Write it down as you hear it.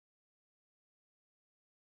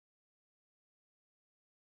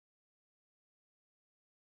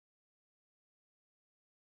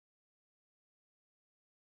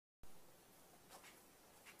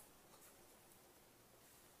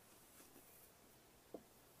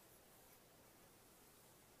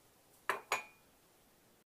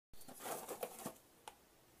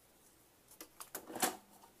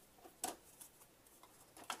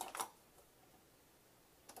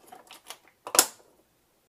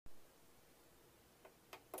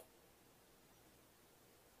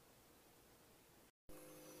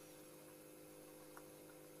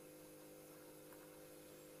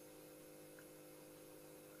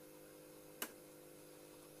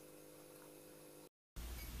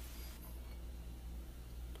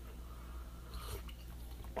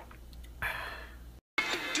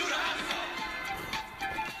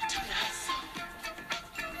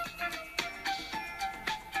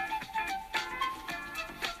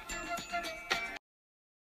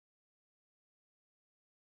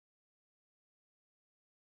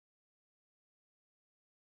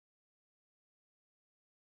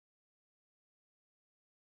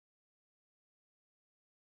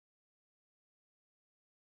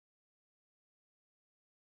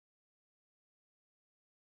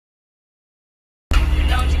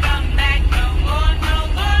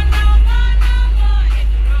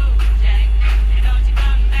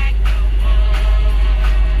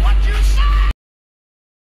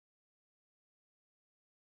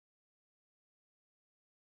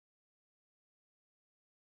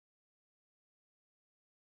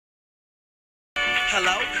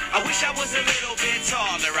Hello? I wish I was a little bit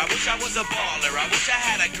taller. I wish I was a baller. I wish I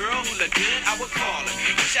had a girl who looked good, I would call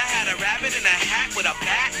her. Wish I had a rabbit in a hat with a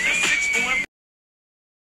bat, a six-form.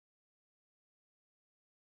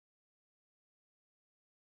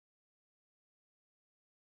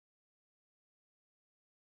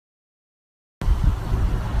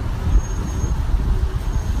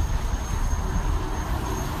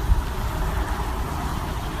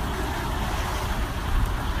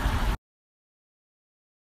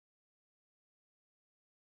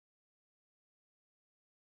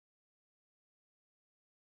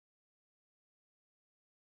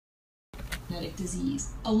 Genetic disease,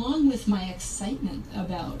 along with my excitement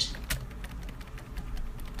about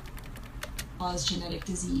genetic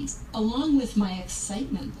disease, along with my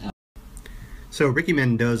excitement. So Ricky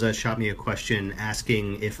Mendoza shot me a question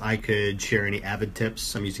asking if I could share any Avid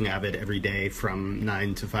tips. I'm using Avid every day from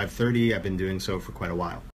 9 to 5:30. I've been doing so for quite a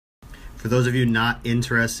while. For those of you not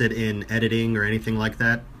interested in editing or anything like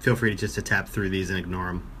that, feel free just to tap through these and ignore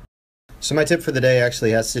them. So my tip for the day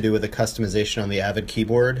actually has to do with the customization on the Avid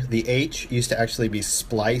keyboard. The H used to actually be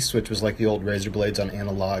splice, which was like the old razor blades on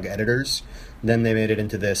analog editors. Then they made it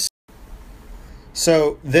into this.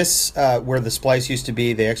 So this, where the splice used to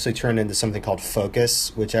be, they actually turned into something called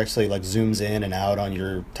focus, which actually like zooms in and out on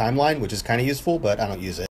your timeline, which is kind of useful, but I don't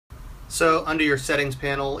use it. So under your settings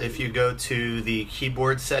panel, if you go to the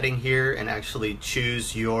keyboard setting here and actually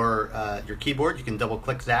choose your keyboard, you can double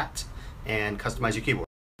click that and customize your keyboard.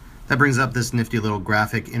 That brings up this nifty little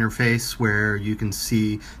graphic interface where you can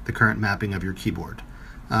see the current mapping of your keyboard.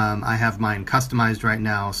 I have mine customized right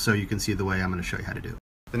now, so you can see the way I'm going to show you how to do it.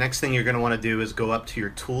 The next thing you're going to want to do is go up to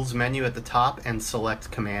your Tools menu at the top and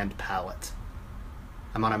select Command Palette.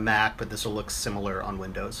 I'm on a Mac, but this will look similar on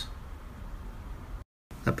Windows.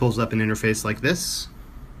 That pulls up an interface like this.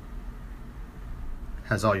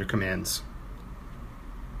 Has all your commands.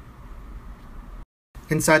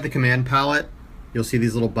 Inside the Command Palette, you'll see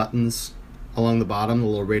these little buttons along the bottom, the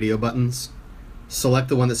little radio buttons. Select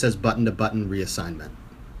the one that says button-to-button reassignment.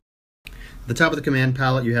 At the top of the command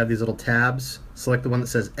palette, you have these little tabs. Select the one that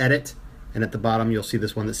says edit, and at the bottom you'll see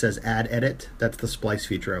this one that says add edit. That's the splice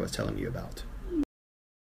feature I was telling you about.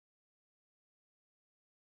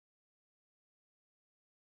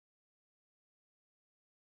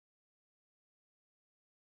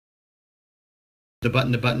 The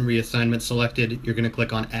button-to-button reassignment selected, you're going to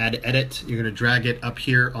click on Add Edit. You're going to drag it up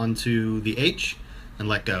here onto the H and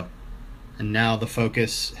let go. And now the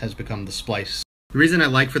focus has become the splice. The reason I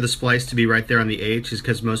like for the splice to be right there on the H is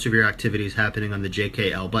because most of your activity is happening on the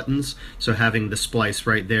JKL buttons. So having the splice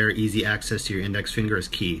right there, easy access to your index finger, is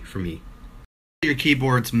key for me. Your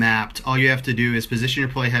keyboard's mapped. All you have to do is position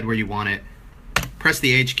your playhead where you want it. Press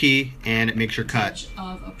the H key and it makes your cut.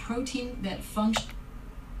 Of a protein that functions.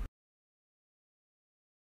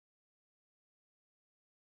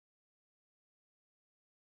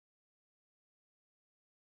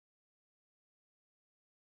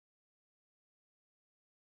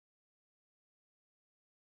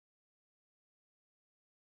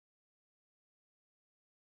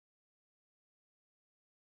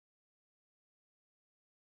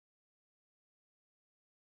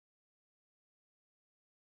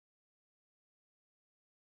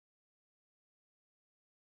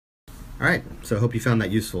 Alright, so I hope you found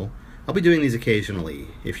that useful. I'll be doing these occasionally.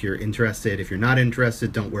 If you're interested, if you're not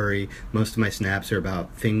interested, don't worry. Most of my snaps are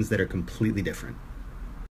about things that are completely different.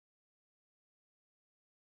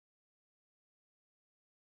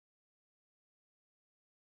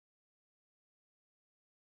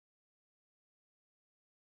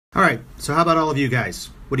 Alright, so how about all of you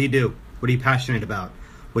guys? What do you do? What are you passionate about?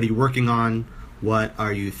 What are you working on? What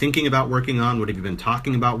are you thinking about working on? What have you been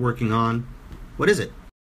talking about working on? What is it?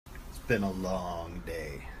 It's been a long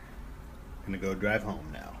day. I'm gonna go drive home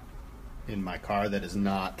now in my car that is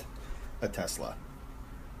not a Tesla.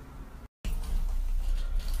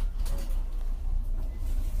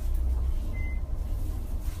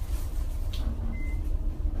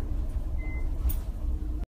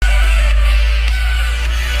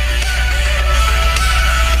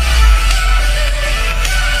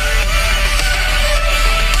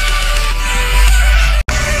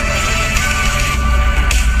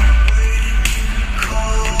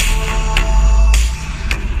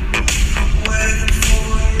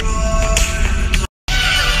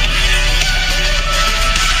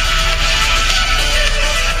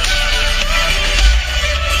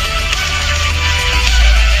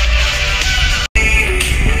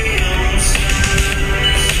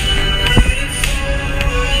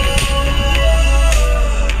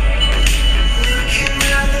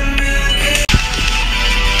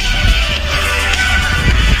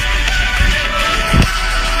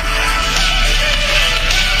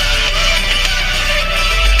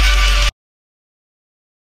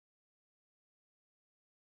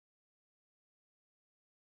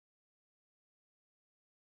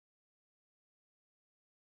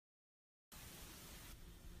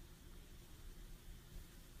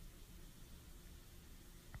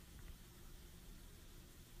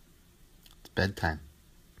 bedtime.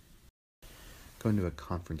 Going to a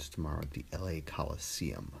conference tomorrow at the LA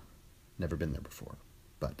Coliseum. Never been there before,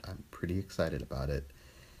 but I'm pretty excited about it,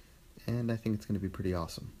 and I think it's going to be pretty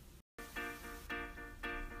awesome.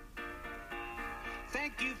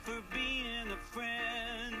 Thank you for being